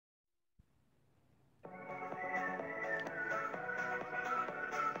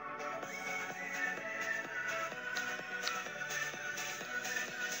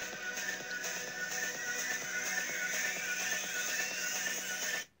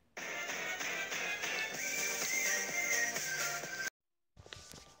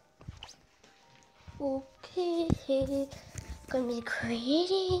Okay, gonna be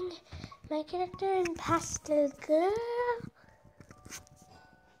creating my character in Pastel Girl.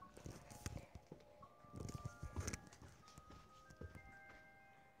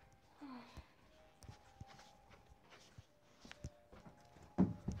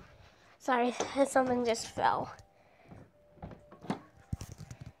 Sorry, something just fell.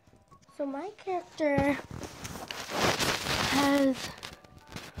 So my character has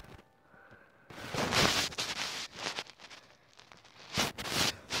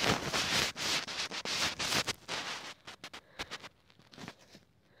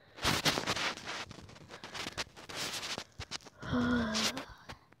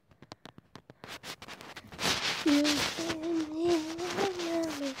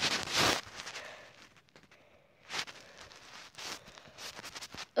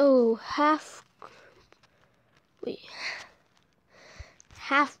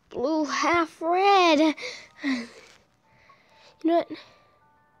half blue, half red. You know what?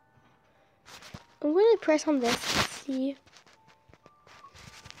 I'm going to press on this to see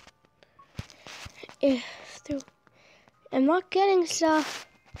if I'm not getting stuff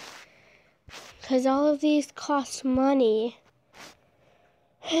because all of these cost money.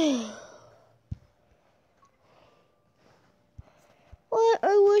 What?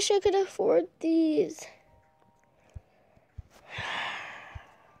 I wish I could afford these.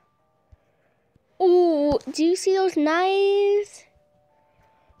 Ooh, do you see those knives?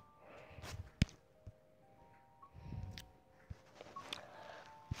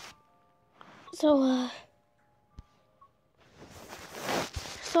 So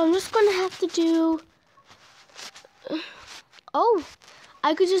I'm just gonna have to do, oh,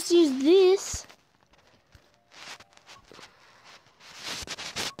 I could just use this.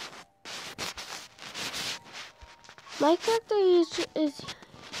 My character is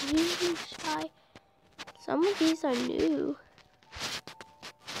usually shy. Some of these are new.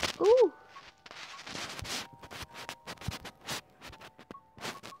 Ooh.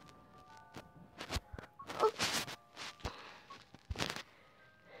 Oh.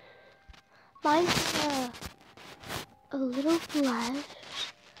 Mine's a little flesh.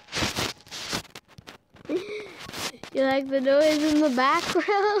 You like the noise in the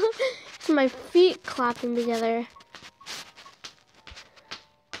background? It's my feet clapping together.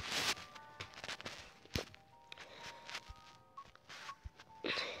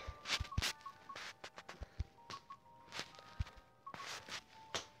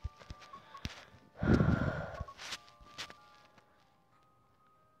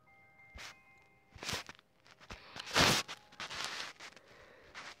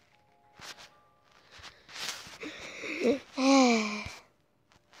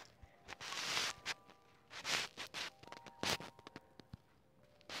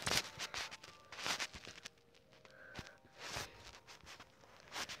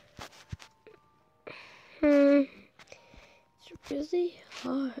 It's really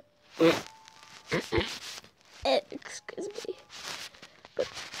hard. Excuse me.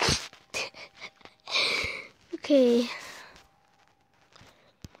 Okay.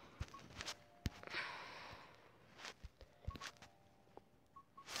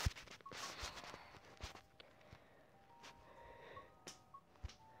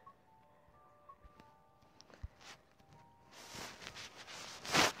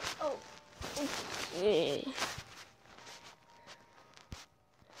 Oh. Okay.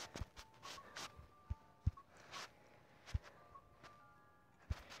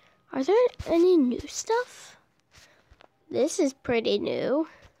 Are there any new stuff? This is pretty new.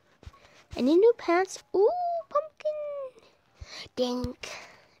 Any new pants? Ooh, pumpkin. Dink.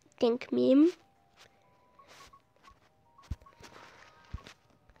 Dink meme.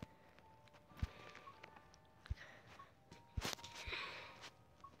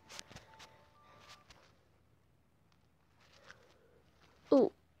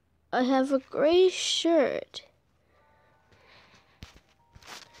 Ooh, I have a gray shirt.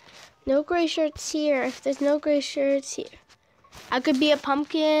 No gray shirts here. There's no gray shirts here. I could be a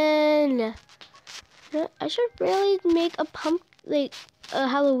pumpkin. I should really make a like a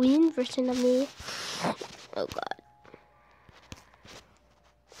Halloween version of me. Oh God.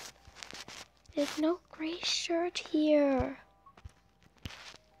 There's no gray shirt here.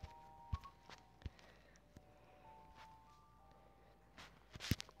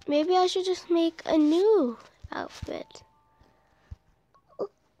 Maybe I should just make a new outfit.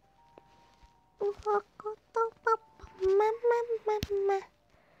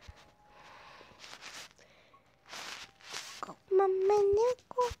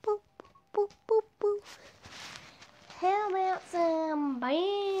 How about some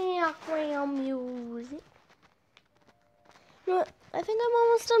background music? You know what? I think I'm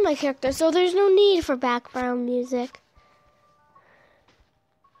almost done my character, so there's no need for background music.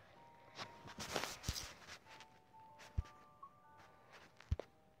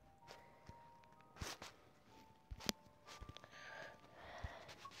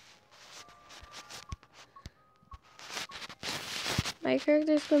 My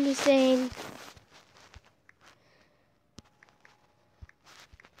character's gonna be saying,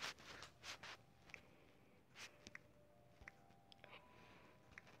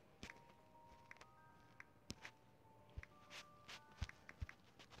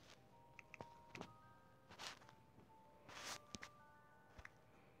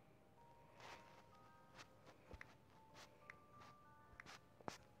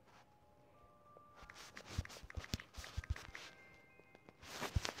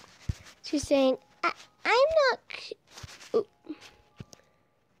 she's saying, I'm not. Ooh.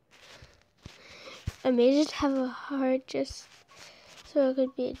 I made it have a heart just so it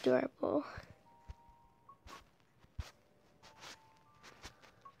could be adorable.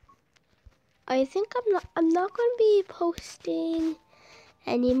 I think I'm not going to be posting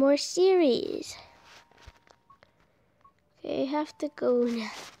any more series. Okay, I have to go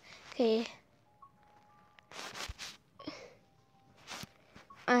now. Okay.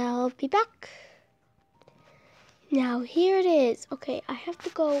 I'll be back. Now here it is. Okay, I have to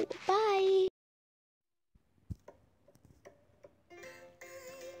go. Bye.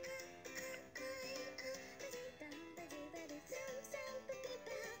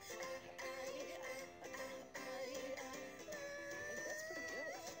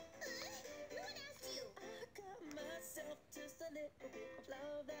 Just a little bit of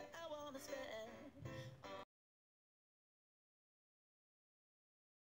love that I wanna spend.